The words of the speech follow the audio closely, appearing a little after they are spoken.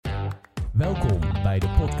Welkom bij de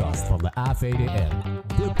podcast van de AVDR,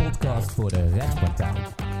 de podcast voor de rechtspraktijk.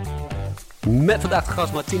 Met vandaag de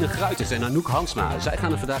gast Martine Gruiters en Anouk Hansma. Zij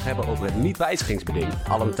gaan het vandaag hebben over het niet-wijzigingsbeding.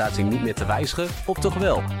 Alimentatie niet meer te wijzigen, of toch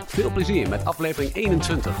wel? Veel plezier met aflevering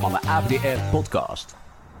 21 van de AVDR-podcast.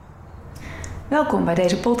 Welkom bij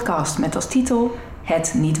deze podcast met als titel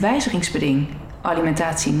Het niet-wijzigingsbeding.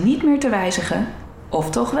 Alimentatie niet meer te wijzigen, of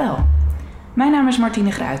toch wel? Mijn naam is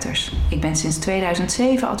Martine Gruiters. Ik ben sinds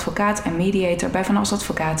 2007 advocaat en mediator bij Van As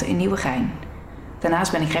Advocaten in Nieuwegein.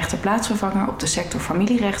 Daarnaast ben ik rechterplaatsvervanger op de sector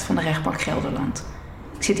familierecht van de rechtbank Gelderland.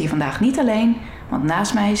 Ik zit hier vandaag niet alleen, want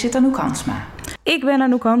naast mij zit Anouk Hansma. Ik ben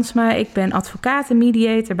Anouk Hansma, ik ben advocaat en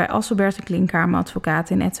mediator bij Asselbert en Klinkhamer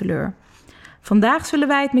Advocaten in Etteleur. Vandaag zullen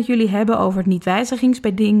wij het met jullie hebben over het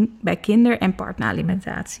niet-wijzigingsbeding bij kinder- en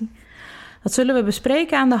partneralimentatie. Dat zullen we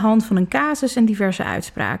bespreken aan de hand van een casus en diverse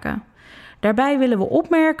uitspraken. Daarbij willen we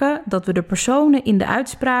opmerken dat we de personen in de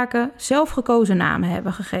uitspraken zelf gekozen namen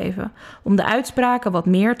hebben gegeven, om de uitspraken wat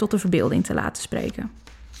meer tot de verbeelding te laten spreken.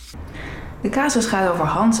 De casus gaat over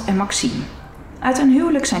Hans en Maxime. Uit hun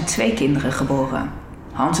huwelijk zijn 2 kinderen geboren.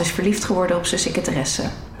 Hans is verliefd geworden op zijn secretaresse.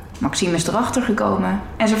 Maxime is erachter gekomen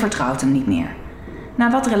en ze vertrouwt hem niet meer.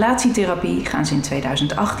 Na wat relatietherapie gaan ze in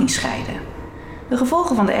 2018 scheiden. De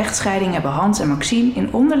gevolgen van de echtscheiding hebben Hans en Maxime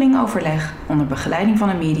in onderling overleg onder begeleiding van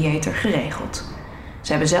een mediator geregeld.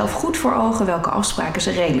 Ze hebben zelf goed voor ogen welke afspraken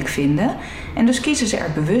ze redelijk vinden en dus kiezen ze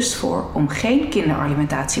er bewust voor om geen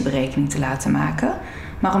kinderalimentatieberekening te laten maken,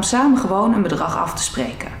 maar om samen gewoon een bedrag af te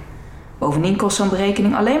spreken. Bovendien kost zo'n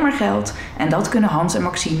berekening alleen maar geld en dat kunnen Hans en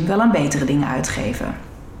Maxime wel aan betere dingen uitgeven.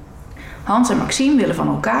 Hans en Maxime willen van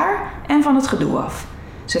elkaar en van het gedoe af.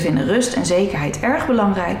 Ze vinden rust en zekerheid erg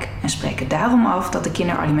belangrijk en spreken daarom af dat de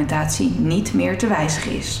kinderalimentatie niet meer te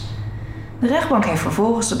wijzigen is. De rechtbank heeft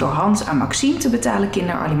vervolgens de door Hans aan Maxime te betalen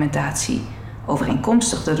kinderalimentatie,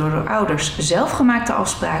 overeenkomstig de door ouders zelf gemaakte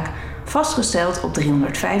afspraak, vastgesteld op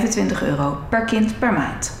 €325 per kind per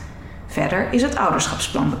maand. Verder is het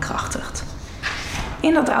ouderschapsplan bekrachtigd.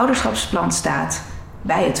 In dat ouderschapsplan staat: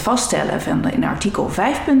 bij het vaststellen van de in artikel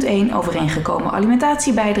 5.1 overeengekomen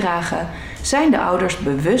alimentatiebijdrage zijn de ouders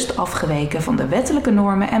bewust afgeweken van de wettelijke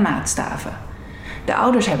normen en maatstaven. De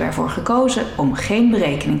ouders hebben ervoor gekozen om geen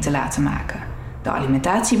berekening te laten maken. De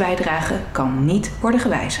alimentatiebijdrage kan niet worden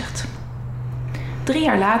gewijzigd. 3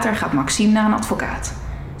 jaar later gaat Maxime naar een advocaat.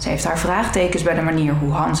 Ze heeft haar vraagtekens bij de manier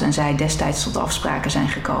hoe Hans en zij destijds tot afspraken zijn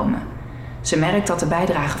gekomen. Ze merkt dat de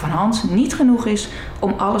bijdrage van Hans niet genoeg is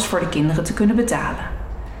om alles voor de kinderen te kunnen betalen.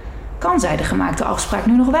 Kan zij de gemaakte afspraak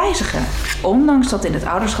nu nog wijzigen, ondanks dat in het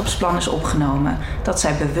ouderschapsplan is opgenomen dat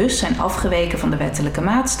zij bewust zijn afgeweken van de wettelijke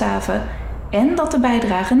maatstaven en dat de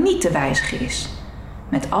bijdrage niet te wijzigen is?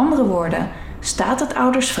 Met andere woorden, staat het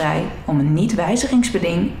ouders vrij om een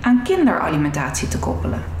niet-wijzigingsbeding aan kinderalimentatie te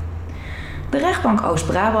koppelen. De rechtbank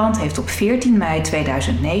Oost-Brabant heeft op 14 mei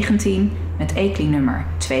 2019 met ECLI-nummer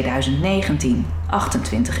 2019-2811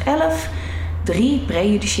 3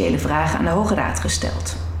 prejudiciële vragen aan de Hoge Raad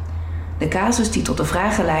gesteld. De casus die tot de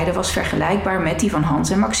vragen leidde was vergelijkbaar met die van Hans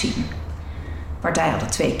en Maxime. Partijen hadden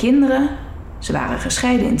 2 kinderen, ze waren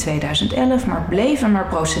gescheiden in 2011, maar bleven maar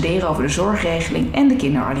procederen over de zorgregeling en de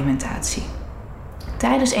kinderalimentatie.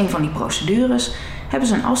 Tijdens een van die procedures hebben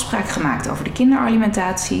ze een afspraak gemaakt over de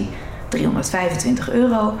kinderalimentatie,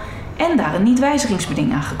 €325, en daar een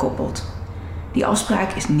niet-wijzigingsbeding aan gekoppeld. Die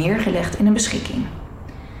afspraak is neergelegd in een beschikking.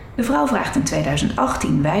 De vrouw vraagt in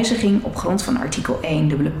 2018 wijziging op grond van artikel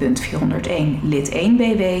 1.401 lid 1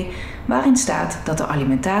 BW, waarin staat dat de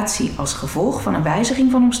alimentatie als gevolg van een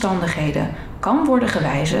wijziging van omstandigheden kan worden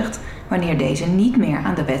gewijzigd wanneer deze niet meer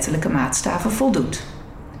aan de wettelijke maatstaven voldoet.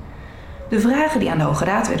 De vragen die aan de Hoge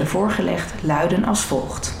Raad werden voorgelegd luiden als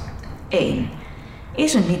volgt. 1.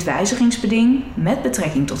 Is een niet-wijzigingsbeding met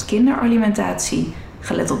betrekking tot kinderalimentatie,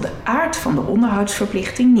 gelet op de aard van de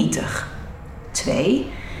onderhoudsverplichting, nietig? 2.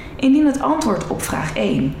 Indien het antwoord op vraag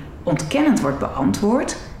 1 ontkennend wordt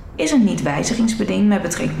beantwoord, is een niet-wijzigingsbeding met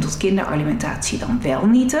betrekking tot kinderalimentatie dan wel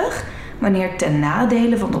nietig, wanneer ten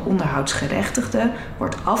nadele van de onderhoudsgerechtigde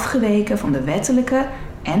wordt afgeweken van de wettelijke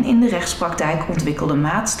en in de rechtspraktijk ontwikkelde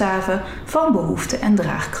maatstaven van behoefte en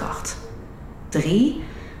draagkracht. 3.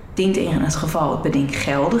 Dient in het geval het beding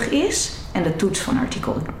geldig is en de toets van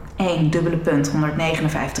artikel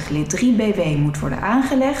 1.159 lid 3 BW moet worden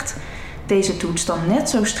aangelegd, deze toets dan net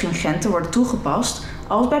zo stringent te worden toegepast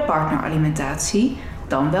als bij partneralimentatie,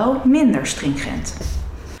 dan wel minder stringent.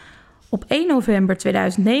 Op 1 november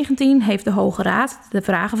 2019 heeft de Hoge Raad de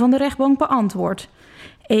vragen van de rechtbank beantwoord.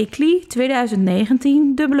 ECLI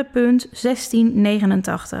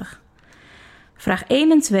 2019-1689. Vraag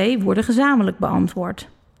 1 en 2 worden gezamenlijk beantwoord.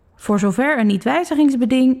 voor zover een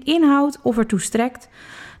niet-wijzigingsbeding inhoudt of ertoe strekt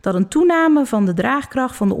dat een toename van de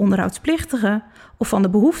draagkracht van de onderhoudsplichtige of van de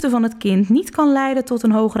behoeften van het kind niet kan leiden tot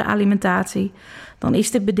een hogere alimentatie, dan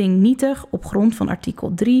is dit beding nietig op grond van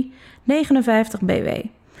artikel 3, 59 BW,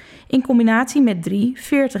 in combinatie met 3,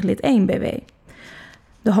 40 lid 1 BW.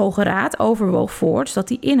 De Hoge Raad overwoog voorts dat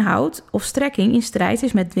die inhoud of strekking in strijd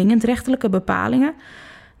is met dwingend rechtelijke bepalingen,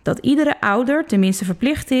 dat iedere ouder tenminste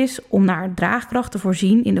verplicht is om naar draagkracht te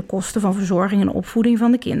voorzien in de kosten van verzorging en opvoeding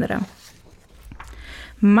van de kinderen.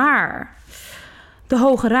 Maar de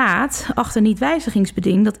Hoge Raad acht een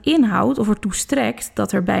niet-wijzigingsbeding dat inhoudt of ertoe strekt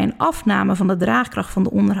dat er bij een afname van de draagkracht van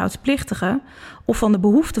de onderhoudsplichtige of van de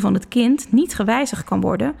behoeften van het kind niet gewijzigd kan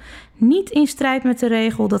worden, niet in strijd met de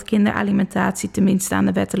regel dat kinderalimentatie tenminste aan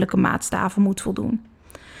de wettelijke maatstaven moet voldoen.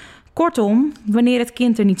 Kortom, wanneer het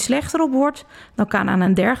kind er niet slechter op wordt, dan kan aan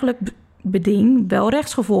een dergelijk beding wel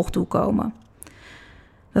rechtsgevolg toekomen.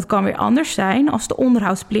 Dat kan weer anders zijn als de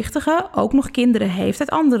onderhoudsplichtige ook nog kinderen heeft uit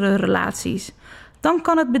andere relaties. Dan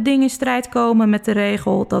kan het beding in strijd komen met de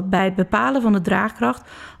regel dat bij het bepalen van de draagkracht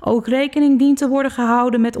ook rekening dient te worden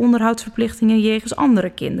gehouden met onderhoudsverplichtingen jegens andere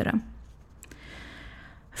kinderen.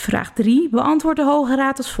 Vraag 3 beantwoordt de Hoge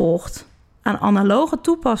Raad als volgt. Aan analoge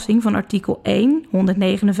toepassing van artikel 1,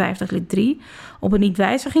 159 lid 3 op een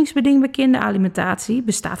niet-wijzigingsbeding bij kinderalimentatie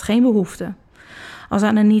bestaat geen behoefte. Als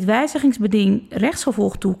aan een niet-wijzigingsbeding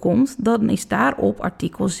rechtsgevolg toekomt, dan is daarop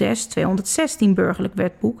artikel 6, 216 Burgerlijk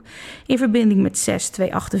Wetboek in verbinding met 6,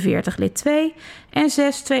 248 lid 2 en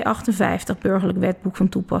 6, 258 Burgerlijk Wetboek van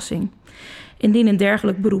toepassing. Indien een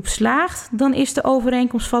dergelijk beroep slaagt, dan is de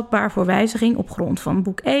overeenkomst vatbaar voor wijziging op grond van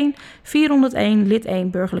boek 1, 401 lid 1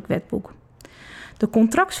 Burgerlijk Wetboek. De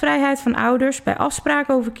contractsvrijheid van ouders bij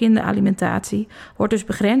afspraken over kinderalimentatie wordt dus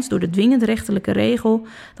begrensd door de dwingend rechtelijke regel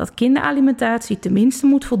dat kinderalimentatie tenminste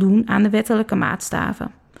moet voldoen aan de wettelijke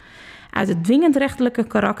maatstaven. Uit het dwingend rechtelijke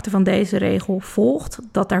karakter van deze regel volgt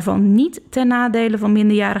dat daarvan niet ten nadele van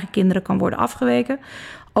minderjarige kinderen kan worden afgeweken,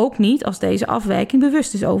 ook niet als deze afwijking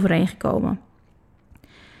bewust is overeengekomen.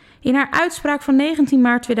 In haar uitspraak van 19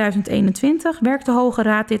 maart 2021 werkt de Hoge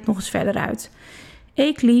Raad dit nog eens verder uit.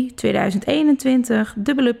 ECLI 2021,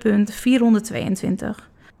 _punt 422.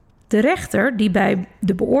 De rechter die bij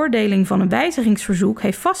de beoordeling van een wijzigingsverzoek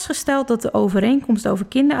heeft vastgesteld dat de overeenkomst over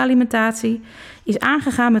kinderalimentatie is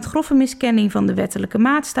aangegaan met grove miskenning van de wettelijke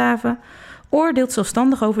maatstaven, oordeelt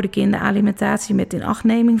zelfstandig over de kinderalimentatie met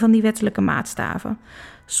inachtneming van die wettelijke maatstaven,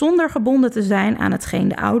 zonder gebonden te zijn aan hetgeen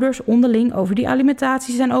de ouders onderling over die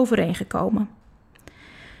alimentatie zijn overeengekomen.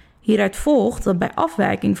 Hieruit volgt dat bij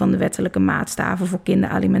afwijking van de wettelijke maatstaven voor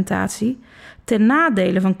kinderalimentatie ten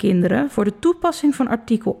nadele van kinderen voor de toepassing van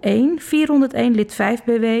artikel 1, 401 lid 5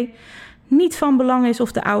 BW niet van belang is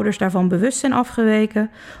of de ouders daarvan bewust zijn afgeweken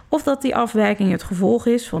of dat die afwijking het gevolg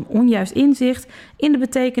is van onjuist inzicht in de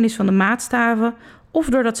betekenis van de maatstaven of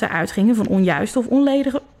doordat zij uitgingen van onjuiste of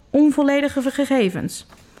onvolledige gegevens.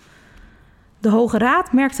 De Hoge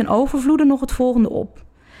Raad merkt ten overvloede nog het volgende op.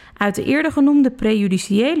 Uit de eerder genoemde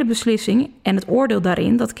prejudiciële beslissing en het oordeel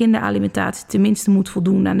daarin dat kinderalimentatie tenminste moet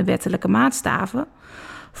voldoen aan de wettelijke maatstaven,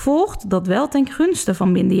 volgt dat wel ten gunste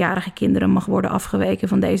van minderjarige kinderen mag worden afgeweken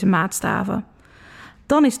van deze maatstaven.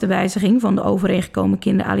 Dan is de wijziging van de overeengekomen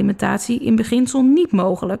kinderalimentatie in beginsel niet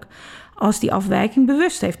mogelijk als die afwijking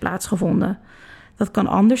bewust heeft plaatsgevonden. Dat kan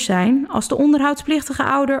anders zijn als de onderhoudsplichtige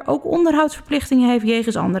ouder ook onderhoudsverplichtingen heeft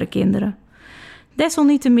jegens andere kinderen.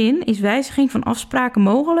 Desalniettemin is wijziging van afspraken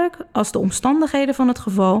mogelijk als de omstandigheden van het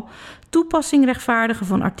geval toepassing rechtvaardigen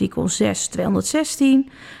van artikel 6, 216,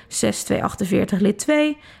 6, 248 lid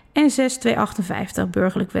 2 en 6, 258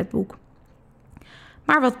 Burgerlijk Wetboek.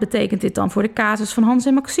 Maar wat betekent dit dan voor de casus van Hans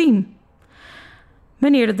en Maxime?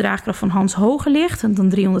 Wanneer de draagkracht van Hans hoger ligt dan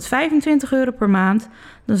 €325 per maand,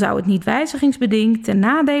 dan zou het niet-wijzigingsbeding ten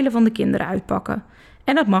nadele van de kinderen uitpakken.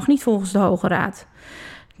 En dat mag niet volgens de Hoge Raad.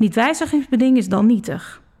 Niet-wijzigingsbeding is dan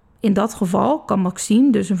nietig. In dat geval kan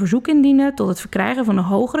Maxime dus een verzoek indienen tot het verkrijgen van een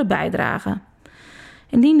hogere bijdrage.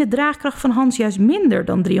 Indien de draagkracht van Hans juist minder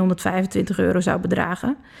dan €325 zou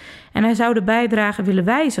bedragen en hij zou de bijdrage willen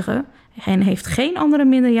wijzigen en heeft geen andere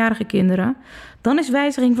minderjarige kinderen, dan is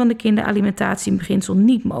wijziging van de kinderalimentatie in beginsel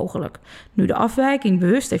niet mogelijk, nu de afwijking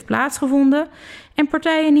bewust heeft plaatsgevonden en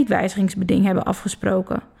partijen niet-wijzigingsbeding hebben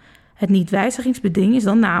afgesproken. Het niet-wijzigingsbeding is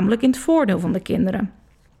dan namelijk in het voordeel van de kinderen.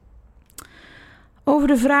 Over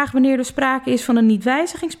de vraag wanneer er sprake is van een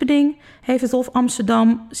niet-wijzigingsbeding heeft het Hof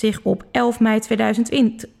Amsterdam zich op 11 mei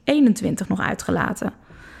 2021 nog uitgelaten.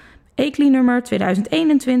 ECLI nummer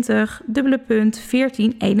 2021, _punt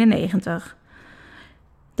 1491.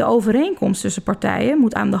 De overeenkomst tussen partijen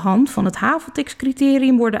moet aan de hand van het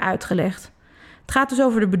Haveltix-criterium worden uitgelegd. Het gaat dus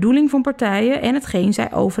over de bedoeling van partijen en hetgeen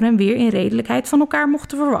zij over en weer in redelijkheid van elkaar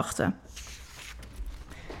mochten verwachten.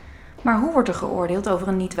 Maar hoe wordt er geoordeeld over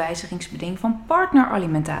een niet-wijzigingsbeding van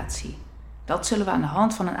partneralimentatie? Dat zullen we aan de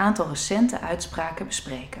hand van een aantal recente uitspraken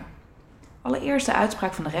bespreken. Allereerst de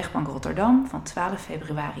uitspraak van de rechtbank Rotterdam van 12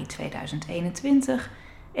 februari 2021,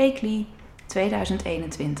 ECLI 2021-12-13.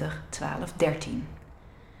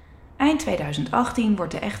 Eind 2018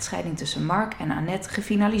 wordt de echtscheiding tussen Mark en Annette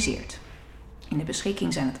gefinaliseerd. In de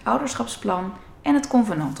beschikking zijn het ouderschapsplan en het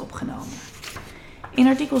convenant opgenomen. In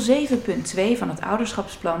artikel 7.2 van het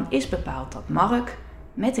ouderschapsplan is bepaald dat Mark,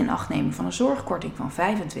 met inachtneming van een zorgkorting van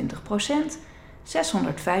 25%,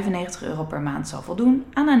 €695 per maand zal voldoen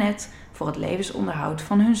aan Annette voor het levensonderhoud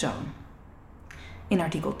van hun zoon. In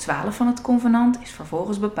artikel 12 van het convenant is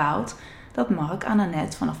vervolgens bepaald dat Mark aan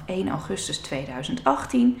Annette vanaf 1 augustus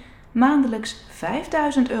 2018 maandelijks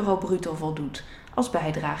 €5.000 bruto voldoet als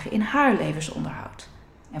bijdrage in haar levensonderhoud.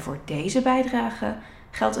 En voor deze bijdrage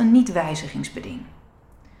geldt een niet-wijzigingsbeding.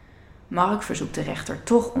 Mark verzoekt de rechter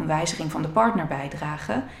toch om wijziging van de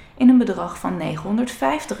partnerbijdrage in een bedrag van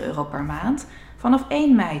 €950 per maand vanaf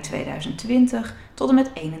 1 mei 2020 tot en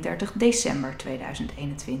met 31 december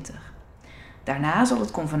 2021. Daarna zal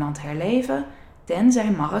het convenant herleven,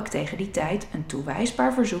 tenzij Mark tegen die tijd een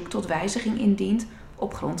toewijsbaar verzoek tot wijziging indient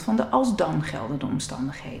op grond van de alsdan geldende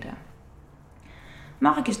omstandigheden.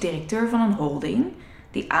 Mark is directeur van een holding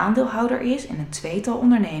die aandeelhouder is in een tweetal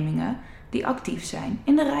ondernemingen die actief zijn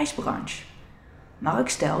in de reisbranche. Mark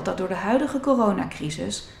stelt dat door de huidige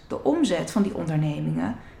coronacrisis de omzet van die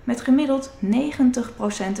ondernemingen met gemiddeld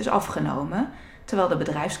 90% is afgenomen, terwijl de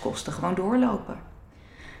bedrijfskosten gewoon doorlopen.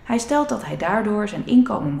 Hij stelt dat hij daardoor zijn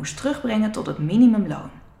inkomen moest terugbrengen tot het minimumloon.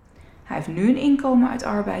 Hij heeft nu een inkomen uit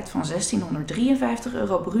arbeid van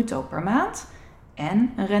 €1.653 bruto per maand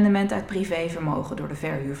en een rendement uit privévermogen door de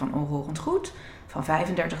verhuur van onroerend goed van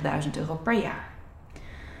 €35.000 per jaar.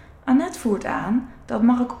 Annette voert aan dat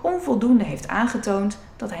Mark onvoldoende heeft aangetoond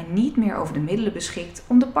dat hij niet meer over de middelen beschikt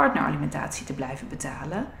om de partneralimentatie te blijven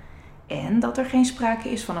betalen en dat er geen sprake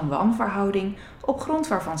is van een wanverhouding op grond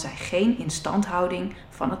waarvan zij geen instandhouding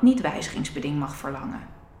van het niet-wijzigingsbeding mag verlangen.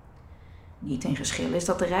 Niet in geschil is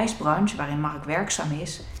dat de reisbranche waarin Mark werkzaam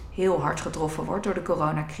is heel hard getroffen wordt door de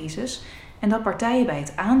coronacrisis en dat partijen bij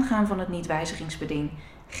het aangaan van het niet-wijzigingsbeding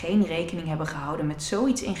geen rekening hebben gehouden met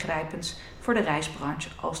zoiets ingrijpends voor de reisbranche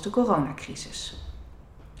als de coronacrisis.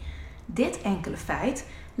 Dit enkele feit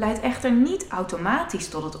leidt echter niet automatisch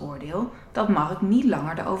tot het oordeel dat Mark niet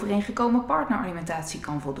langer de overeengekomen partneralimentatie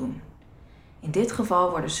kan voldoen. In dit geval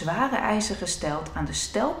worden zware eisen gesteld aan de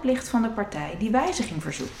stelplicht van de partij die wijziging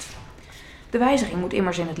verzoekt. De wijziging moet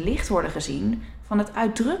immers in het licht worden gezien van het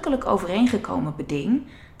uitdrukkelijk overeengekomen beding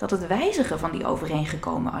dat het wijzigen van die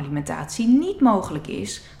overeengekomen alimentatie niet mogelijk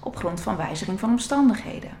is op grond van wijziging van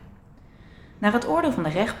omstandigheden. Naar het oordeel van de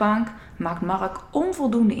rechtbank maakt Mark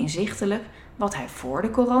onvoldoende inzichtelijk wat hij voor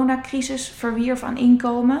de coronacrisis verwierf aan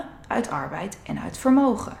inkomen, uit arbeid en uit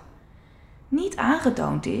vermogen. Niet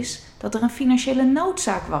aangetoond is dat er een financiële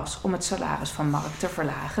noodzaak was om het salaris van Mark te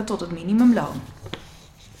verlagen tot het minimumloon.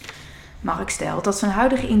 Mark stelt dat zijn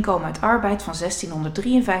huidige inkomen uit arbeid van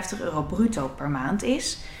 €1.653 bruto per maand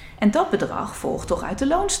is en dat bedrag volgt toch uit de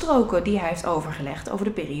loonstroken die hij heeft overgelegd over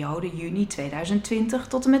de periode juni 2020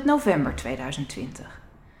 tot en met november 2020.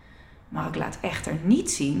 Mark laat echter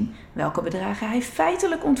niet zien welke bedragen hij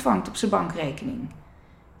feitelijk ontvangt op zijn bankrekening.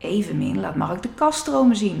 Evenmin laat Mark de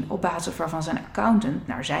kasstromen zien op basis waarvan zijn accountant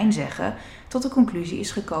naar zijn zeggen tot de conclusie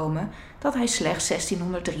is gekomen dat hij slechts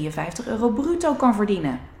 €1.653 bruto kan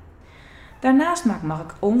verdienen. Daarnaast maakt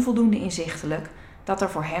Mark onvoldoende inzichtelijk dat er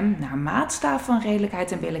voor hem naar maatstaf van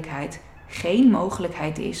redelijkheid en billijkheid geen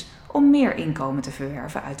mogelijkheid is om meer inkomen te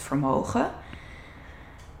verwerven uit vermogen.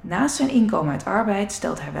 Naast zijn inkomen uit arbeid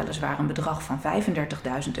stelt hij weliswaar een bedrag van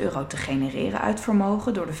 €35.000 te genereren uit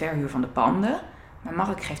vermogen door de verhuur van de panden, maar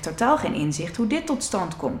Mark geeft totaal geen inzicht hoe dit tot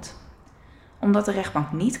stand komt. Omdat de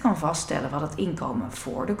rechtbank niet kan vaststellen wat het inkomen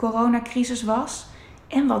voor de coronacrisis was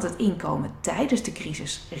en wat het inkomen tijdens de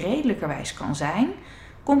crisis redelijkerwijs kan zijn,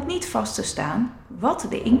 komt niet vast te staan wat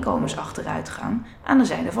de inkomensachteruitgang aan de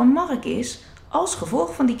zijde van Mark is als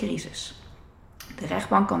gevolg van die crisis. De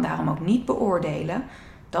rechtbank kan daarom ook niet beoordelen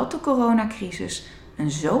dat de coronacrisis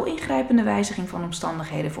een zo ingrijpende wijziging van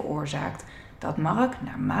omstandigheden veroorzaakt dat Mark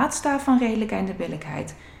naar maatstaf van redelijkheid en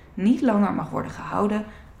billijkheid niet langer mag worden gehouden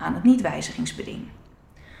aan het niet-wijzigingsbeding.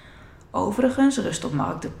 Overigens rust op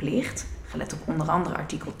Mark de plicht, gelet op onder andere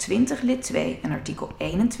artikel 20 lid 2 en artikel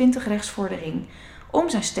 21 rechtsvordering, om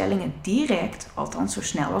zijn stellingen direct, althans zo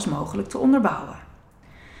snel als mogelijk, te onderbouwen.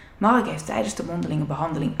 Mark heeft tijdens de mondelinge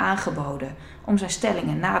behandeling aangeboden om zijn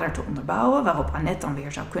stellingen nader te onderbouwen, waarop Annette dan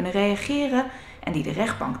weer zou kunnen reageren en die de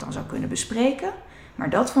rechtbank dan zou kunnen bespreken, maar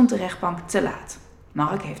dat vond de rechtbank te laat.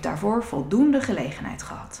 Mark heeft daarvoor voldoende gelegenheid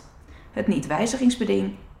gehad. Het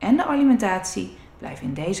niet-wijzigingsbeding en de alimentatie blijven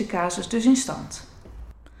in deze casus dus in stand.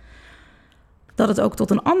 Dat het ook tot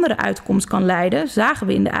een andere uitkomst kan leiden, zagen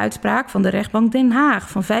we in de uitspraak van de rechtbank Den Haag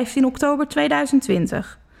van 15 oktober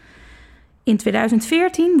 2020. In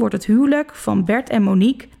 2014 wordt het huwelijk van Bert en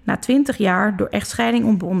Monique na 20 jaar door echtscheiding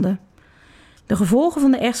ontbonden. De gevolgen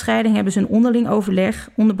van de echtscheiding hebben ze een onderling overleg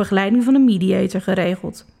onder begeleiding van een mediator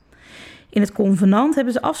geregeld. In het convenant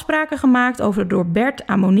hebben ze afspraken gemaakt over de door Bert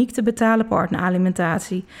aan Monique te betalen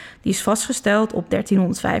partneralimentatie. Die is vastgesteld op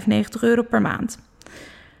 €1395 per maand.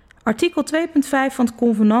 Artikel 2.5 van het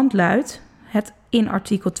convenant luidt: het in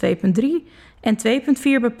artikel 2.3 en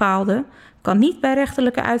 2.4 bepaalde kan niet bij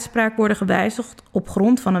rechterlijke uitspraak worden gewijzigd op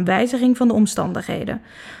grond van een wijziging van de omstandigheden.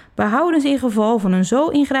 Behoudens in geval van een zo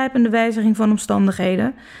ingrijpende wijziging van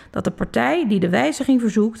omstandigheden dat de partij die de wijziging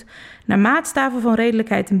verzoekt naar maatstaven van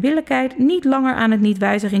redelijkheid en billijkheid niet langer aan het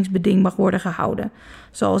niet-wijzigingsbeding mag worden gehouden,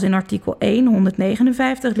 zoals in artikel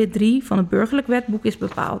 159 lid 3 van het Burgerlijk Wetboek is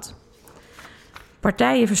bepaald.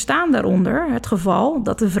 Partijen verstaan daaronder het geval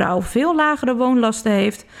dat de vrouw veel lagere woonlasten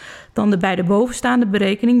heeft dan de bij de bovenstaande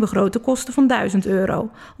berekening begrote kosten van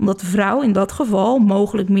 €1000, omdat de vrouw in dat geval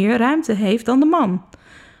mogelijk meer ruimte heeft dan de man.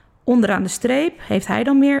 Onderaan de streep heeft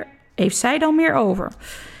zij dan meer over.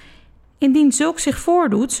 Indien zulks zich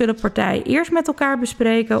voordoet, zullen partijen eerst met elkaar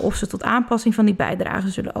bespreken of ze tot aanpassing van die bijdrage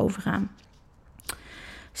zullen overgaan.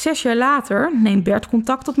 6 jaar later neemt Bert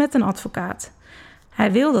contact op met een advocaat.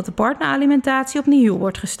 Hij wil dat de partneralimentatie opnieuw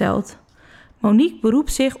wordt gesteld. Monique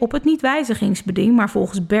beroept zich op het niet-wijzigingsbeding, maar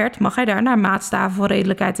volgens Bert mag hij daar naar maatstaven van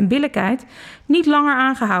redelijkheid en billijkheid niet langer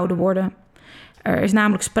aan gehouden worden. Er is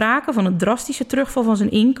namelijk sprake van een drastische terugval van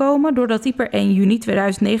zijn inkomen doordat hij per 1 juni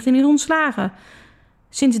 2019 is ontslagen.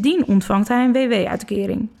 Sindsdien ontvangt hij een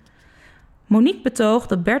WW-uitkering. Monique betoogt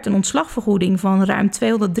dat Bert een ontslagvergoeding van ruim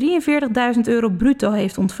 €243.000 bruto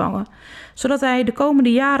heeft ontvangen, zodat hij de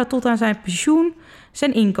komende jaren tot aan zijn pensioen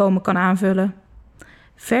zijn inkomen kan aanvullen.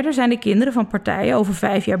 Verder zijn de kinderen van partijen over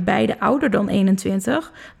 5 jaar beide ouder dan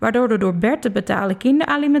 21, waardoor de door Bert te betalen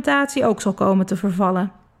kinderalimentatie ook zal komen te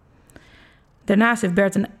vervallen. Daarnaast heeft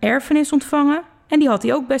Bert een erfenis ontvangen en die had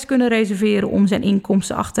hij ook best kunnen reserveren om zijn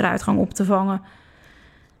inkomstenachteruitgang op te vangen.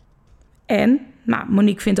 En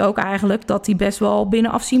Monique vindt ook eigenlijk dat hij best wel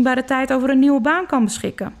binnen afzienbare tijd over een nieuwe baan kan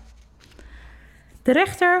beschikken. De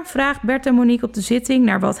rechter vraagt Bert en Monique op de zitting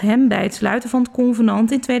naar wat hem bij het sluiten van het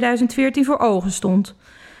convenant in 2014 voor ogen stond.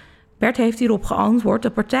 Bert heeft hierop geantwoord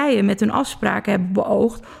dat partijen met hun afspraken hebben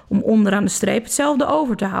beoogd om onderaan de streep hetzelfde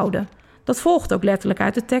over te houden. Dat volgt ook letterlijk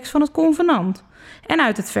uit de tekst van het convenant. En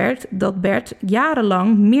uit het feit dat Bert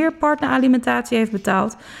jarenlang meer partneralimentatie heeft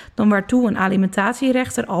betaald dan waartoe een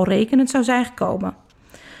alimentatierechter al rekenend zou zijn gekomen.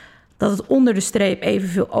 Dat het onder de streep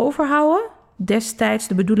evenveel overhouden destijds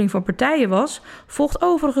de bedoeling van partijen was, volgt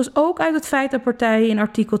overigens ook uit het feit dat partijen in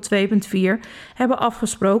artikel 2.4 hebben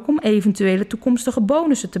afgesproken om eventuele toekomstige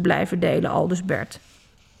bonussen te blijven delen, aldus Bert.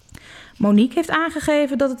 Monique heeft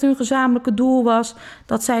aangegeven dat het hun gezamenlijke doel was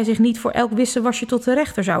dat zij zich niet voor elk wissewasje tot de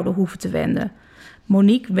rechter zouden hoeven te wenden.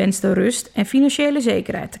 Monique wenste rust en financiële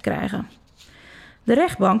zekerheid te krijgen. De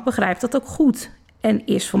rechtbank begrijpt dat ook goed en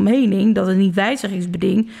is van mening dat het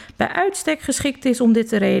niet-wijzigingsbeding bij uitstek geschikt is om dit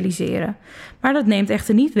te realiseren. Maar dat neemt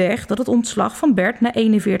echter niet weg dat het ontslag van Bert na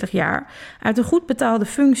 41 jaar uit een goed betaalde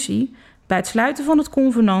functie bij het sluiten van het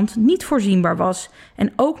convenant niet voorzienbaar was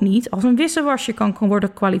en ook niet als een wissewasje kan worden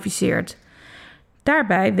gekwalificeerd.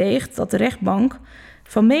 Daarbij weegt dat de rechtbank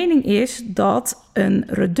van mening is dat een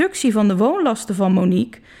reductie van de woonlasten van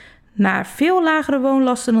Monique naar veel lagere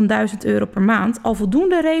woonlasten dan €1000 per maand al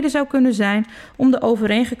voldoende reden zou kunnen zijn om de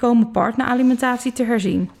overeengekomen partneralimentatie te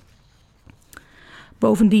herzien.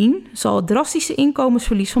 Bovendien zal het drastische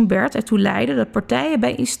inkomensverlies van Bert ertoe leiden dat partijen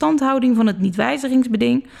bij instandhouding van het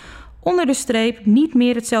niet-wijzigingsbeding onder de streep niet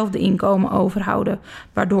meer hetzelfde inkomen overhouden,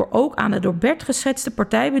 waardoor ook aan de door Bert geschetste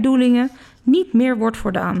partijbedoelingen niet meer wordt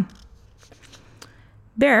voldaan.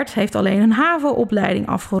 Bert heeft alleen een HAVO-opleiding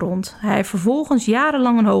afgerond. Hij heeft vervolgens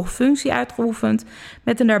jarenlang een hoge functie uitgeoefend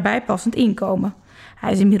met een daarbij passend inkomen.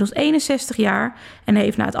 Hij is inmiddels 61 jaar en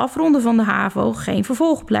heeft na het afronden van de HAVO geen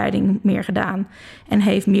vervolgopleiding meer gedaan en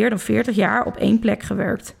heeft meer dan 40 jaar op één plek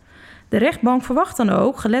gewerkt. De rechtbank verwacht dan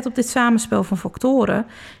ook, gelet op dit samenspel van factoren,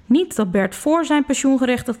 niet dat Bert voor zijn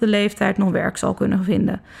pensioengerechtigde leeftijd nog werk zal kunnen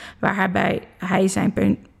vinden, waarbij hij zijn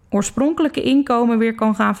oorspronkelijke inkomen weer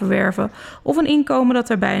kan gaan verwerven of een inkomen dat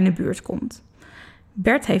daarbij in de buurt komt.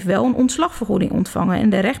 Bert heeft wel een ontslagvergoeding ontvangen en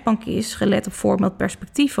de rechtbank is, gelet op voorbeeld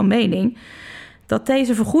perspectief, van mening dat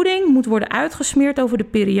deze vergoeding moet worden uitgesmeerd over de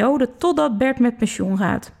periode totdat Bert met pensioen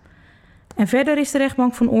gaat. En verder is de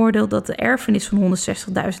rechtbank van oordeel dat de erfenis van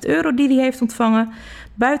 €160.000 die hij heeft ontvangen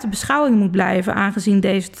buiten beschouwing moet blijven, aangezien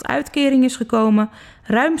deze tot uitkering is gekomen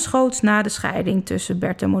ruimschoots na de scheiding tussen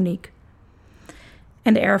Bert en Monique.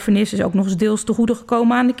 En de erfenis is ook nog eens deels te goede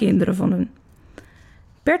gekomen aan de kinderen van hun.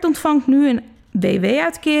 Bert ontvangt nu een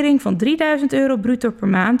WW-uitkering van €3.000 bruto per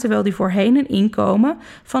maand, terwijl hij voorheen een inkomen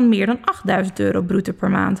van meer dan €8.000 bruto per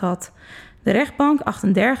maand had. De rechtbank acht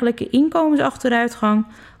een dergelijke inkomensachteruitgang,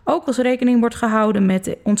 ook als rekening wordt gehouden met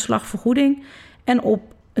de ontslagvergoeding en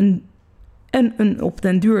op een op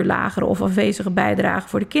den duur lagere of afwezige bijdrage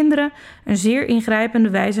voor de kinderen, een zeer ingrijpende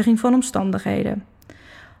wijziging van omstandigheden.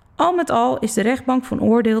 Al met al is de rechtbank van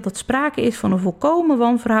oordeel dat sprake is van een volkomen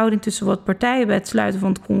wanverhouding tussen wat partijen bij het sluiten van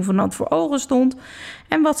het convenant voor ogen stond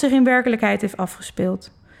en wat zich in werkelijkheid heeft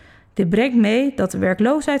afgespeeld. Dit brengt mee dat de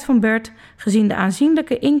werkloosheid van Bert, gezien de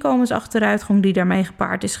aanzienlijke inkomensachteruitgang die daarmee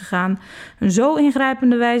gepaard is gegaan, een zo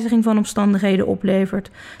ingrijpende wijziging van omstandigheden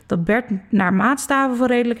oplevert dat Bert naar maatstaven van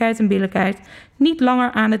redelijkheid en billijkheid niet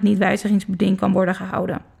langer aan het niet-wijzigingsbeding kan worden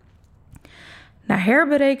gehouden. Na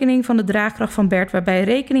herberekening van de draagkracht van Bert, waarbij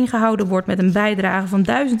rekening gehouden wordt met een bijdrage van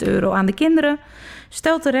 €1.000 aan de kinderen,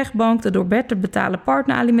 stelt de rechtbank de door Bert te betalen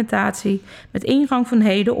partneralimentatie met ingang van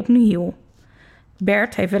heden op nihil.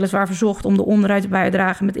 Bert heeft weliswaar verzocht om de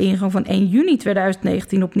onderhoudsbijdrage met ingang van 1 juni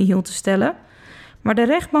 2019 op nihil te stellen, maar de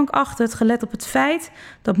rechtbank acht het, gelet op het feit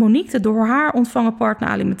dat Monique de door haar ontvangen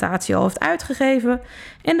partneralimentatie al heeft uitgegeven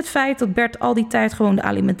en het feit dat Bert al die tijd gewoon de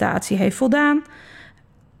alimentatie heeft voldaan,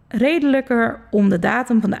 redelijker om de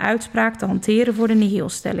datum van de uitspraak te hanteren voor de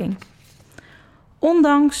nihilstelling.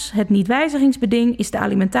 Ondanks het niet-wijzigingsbeding is de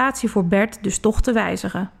alimentatie voor Bert dus toch te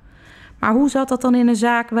wijzigen. Maar hoe zat dat dan in een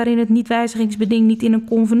zaak waarin het niet-wijzigingsbeding niet in een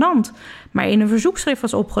convenant, maar in een verzoekschrift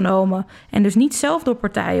was opgenomen en dus niet zelf door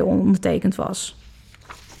partijen ondertekend was?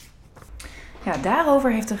 Ja,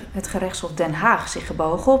 daarover heeft het gerechtshof Den Haag zich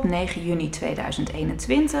gebogen op 9 juni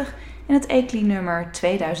 2021 in het ECLI-nummer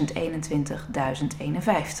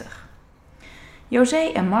 2021-1051.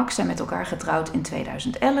 José en Max zijn met elkaar getrouwd in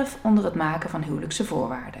 2011 onder het maken van huwelijkse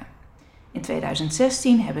voorwaarden. In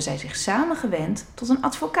 2016 hebben zij zich samen gewend tot een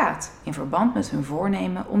advocaat in verband met hun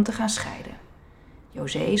voornemen om te gaan scheiden.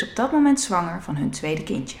 José is op dat moment zwanger van hun tweede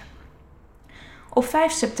kindje. Op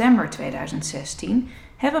 5 september 2016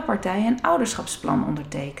 hebben partijen een ouderschapsplan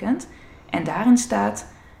ondertekend en daarin staat: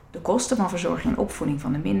 de kosten van verzorging en opvoeding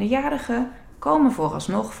van de minderjarige komen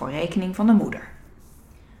vooralsnog voor rekening van de moeder.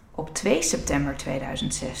 Op 2 september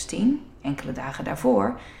 2016, enkele dagen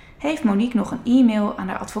daarvoor, heeft Monique nog een e-mail aan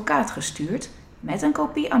haar advocaat gestuurd met een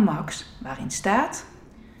kopie aan Max waarin staat: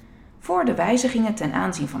 voor de wijzigingen ten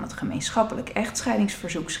aanzien van het gemeenschappelijk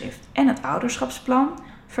echtscheidingsverzoekschrift en het ouderschapsplan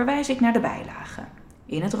verwijs ik naar de bijlagen,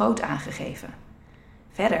 in het rood aangegeven.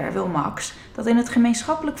 Verder wil Max dat in het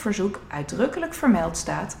gemeenschappelijk verzoek uitdrukkelijk vermeld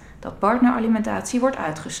staat dat partneralimentatie wordt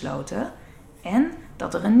uitgesloten en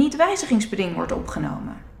dat er een niet-wijzigingsbeding wordt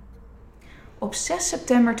opgenomen. Op 6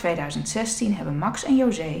 september 2016 hebben Max en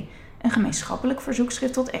José een gemeenschappelijk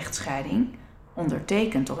verzoekschrift tot echtscheiding,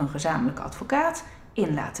 ondertekend door een gezamenlijke advocaat,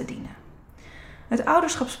 in laten dienen. Het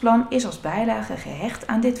ouderschapsplan is als bijlage gehecht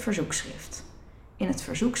aan dit verzoekschrift. In het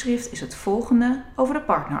verzoekschrift is het volgende over de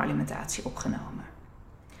partneralimentatie opgenomen.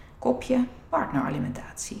 Kopje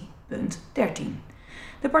partneralimentatie, punt 13.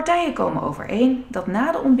 De partijen komen overeen dat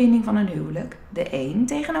na de ontbinding van een huwelijk de een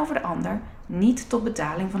tegenover de ander niet tot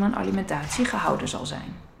betaling van een alimentatie gehouden zal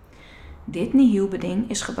zijn. Dit nihilbeding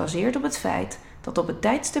is gebaseerd op het feit dat op het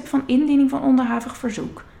tijdstip van indiening van onderhavig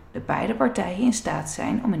verzoek de beide partijen in staat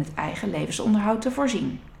zijn om in het eigen levensonderhoud te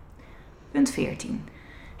voorzien. Punt 14.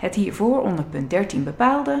 Het hiervoor onder punt 13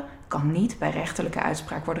 bepaalde kan niet bij rechterlijke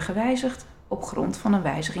uitspraak worden gewijzigd op grond van een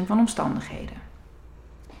wijziging van omstandigheden.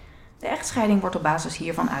 De echtscheiding wordt op basis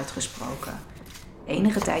hiervan uitgesproken.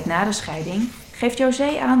 Enige tijd na de scheiding geeft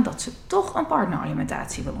José aan dat ze toch een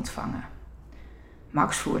partneralimentatie wil ontvangen.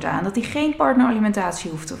 Max voert aan dat hij geen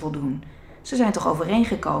partneralimentatie hoeft te voldoen. Ze zijn toch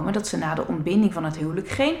overeengekomen dat ze na de ontbinding van het huwelijk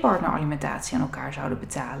geen partneralimentatie aan elkaar zouden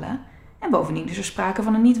betalen en bovendien is er sprake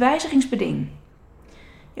van een niet-wijzigingsbeding.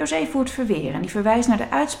 José voert verweer en die verwijst naar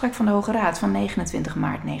de uitspraak van de Hoge Raad van 29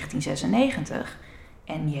 maart 1996,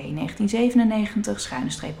 NJ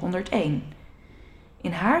 1997-101.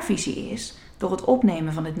 In haar visie is, door het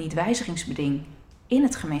opnemen van het niet-wijzigingsbeding in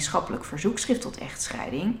het gemeenschappelijk verzoekschrift tot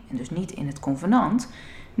echtscheiding, en dus niet in het convenant,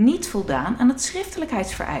 niet voldaan aan het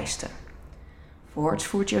schriftelijkheidsvereiste. Voorts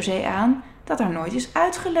voert José aan dat er nooit is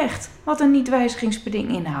uitgelegd wat een niet-wijzigingsbeding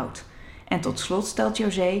inhoudt En tot slot stelt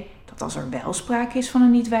José dat als er wel sprake is van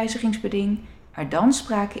een niet-wijzigingsbeding, er dan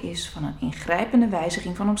sprake is van een ingrijpende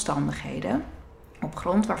wijziging van omstandigheden, op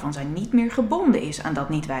grond waarvan zij niet meer gebonden is aan dat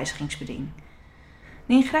niet-wijzigingsbeding.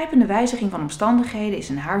 De ingrijpende wijziging van omstandigheden is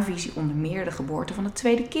in haar visie onder meer de geboorte van het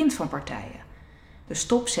tweede kind van partijen, de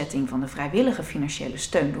stopzetting van de vrijwillige financiële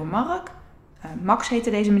steun door Max heette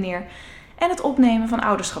deze meneer, en het opnemen van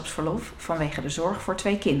ouderschapsverlof vanwege de zorg voor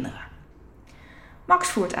 2 kinderen. Max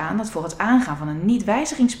voert aan dat voor het aangaan van een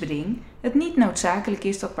niet-wijzigingsbeding het niet noodzakelijk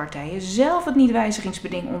is dat partijen zelf het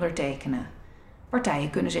niet-wijzigingsbeding ondertekenen. Partijen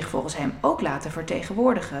kunnen zich volgens hem ook laten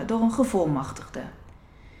vertegenwoordigen door een gevolmachtigde.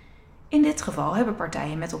 In dit geval hebben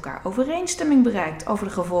partijen met elkaar overeenstemming bereikt over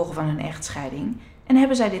de gevolgen van hun echtscheiding en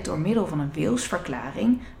hebben zij dit door middel van een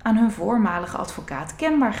wilsverklaring aan hun voormalige advocaat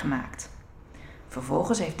kenbaar gemaakt.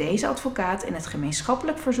 Vervolgens heeft deze advocaat in het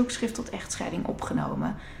gemeenschappelijk verzoekschrift tot echtscheiding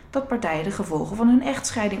opgenomen dat partijen de gevolgen van hun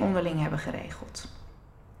echtscheiding onderling hebben geregeld.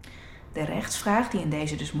 De rechtsvraag die in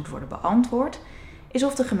deze dus moet worden beantwoord is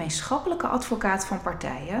of de gemeenschappelijke advocaat van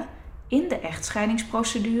partijen in de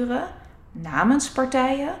echtscheidingsprocedure namens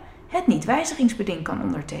partijen het niet-wijzigingsbeding kan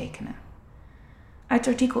ondertekenen. Uit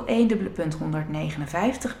artikel 1.159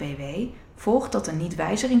 BW volgt dat een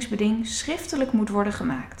niet-wijzigingsbeding schriftelijk moet worden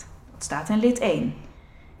gemaakt. Dat staat in lid 1.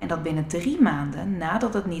 En dat binnen 3 maanden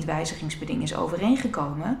nadat het niet-wijzigingsbeding is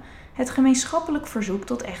overeengekomen, het gemeenschappelijk verzoek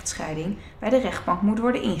tot echtscheiding bij de rechtbank moet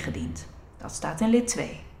worden ingediend. Dat staat in lid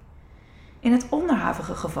 2. In het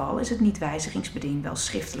onderhavige geval is het niet-wijzigingsbeding wel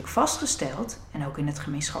schriftelijk vastgesteld en ook in het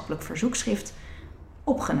gemeenschappelijk verzoekschrift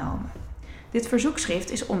opgenomen. Dit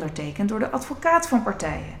verzoekschrift is ondertekend door de advocaat van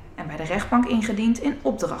partijen en bij de rechtbank ingediend in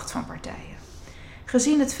opdracht van partijen.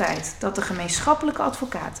 Gezien het feit dat de gemeenschappelijke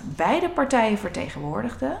advocaat beide partijen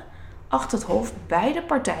vertegenwoordigde, acht het Hof beide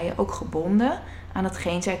partijen ook gebonden aan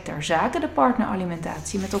hetgeen zij ter zake de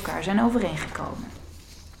partneralimentatie met elkaar zijn overeengekomen.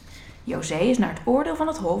 José is naar het oordeel van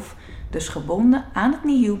het Hof dus gebonden aan het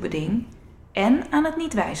nihilbeding en aan het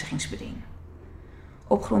niet-wijzigingsbeding.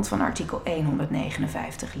 Op grond van artikel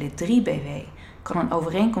 159 lid 3 BW kan een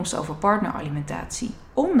overeenkomst over partneralimentatie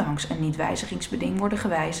ondanks een niet-wijzigingsbeding worden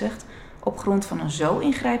gewijzigd op grond van een zo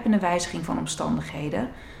ingrijpende wijziging van omstandigheden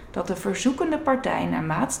dat de verzoekende partij naar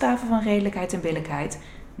maatstaven van redelijkheid en billijkheid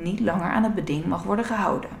niet langer aan het beding mag worden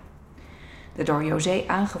gehouden. De door José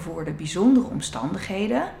aangevoerde bijzondere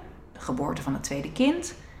omstandigheden, de geboorte van het tweede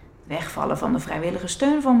kind, wegvallen van de vrijwillige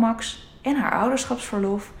steun van Max en haar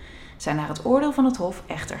ouderschapsverlof, zijn naar het oordeel van het Hof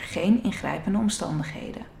echter geen ingrijpende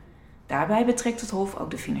omstandigheden. Daarbij betrekt het Hof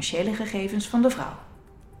ook de financiële gegevens van de vrouw.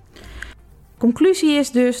 Conclusie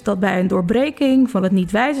is dus dat bij een doorbreking van het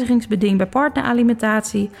niet-wijzigingsbeding bij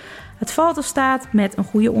partneralimentatie het valt of staat met een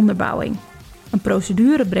goede onderbouwing. Een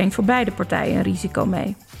procedure brengt voor beide partijen een risico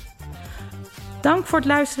mee. Dank voor het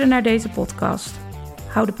luisteren naar deze podcast.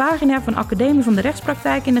 Hou de pagina van Academie van de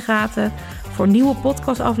Rechtspraktijk in de gaten voor nieuwe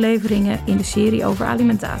podcastafleveringen in de serie over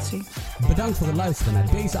alimentatie. Bedankt voor het luisteren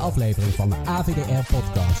naar deze aflevering van de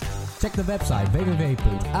AVDR-podcast. Check de website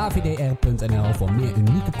www.avdr.nl voor meer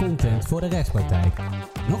unieke content voor de rechtspraktijk.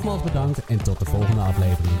 Nogmaals bedankt en tot de volgende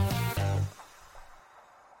aflevering.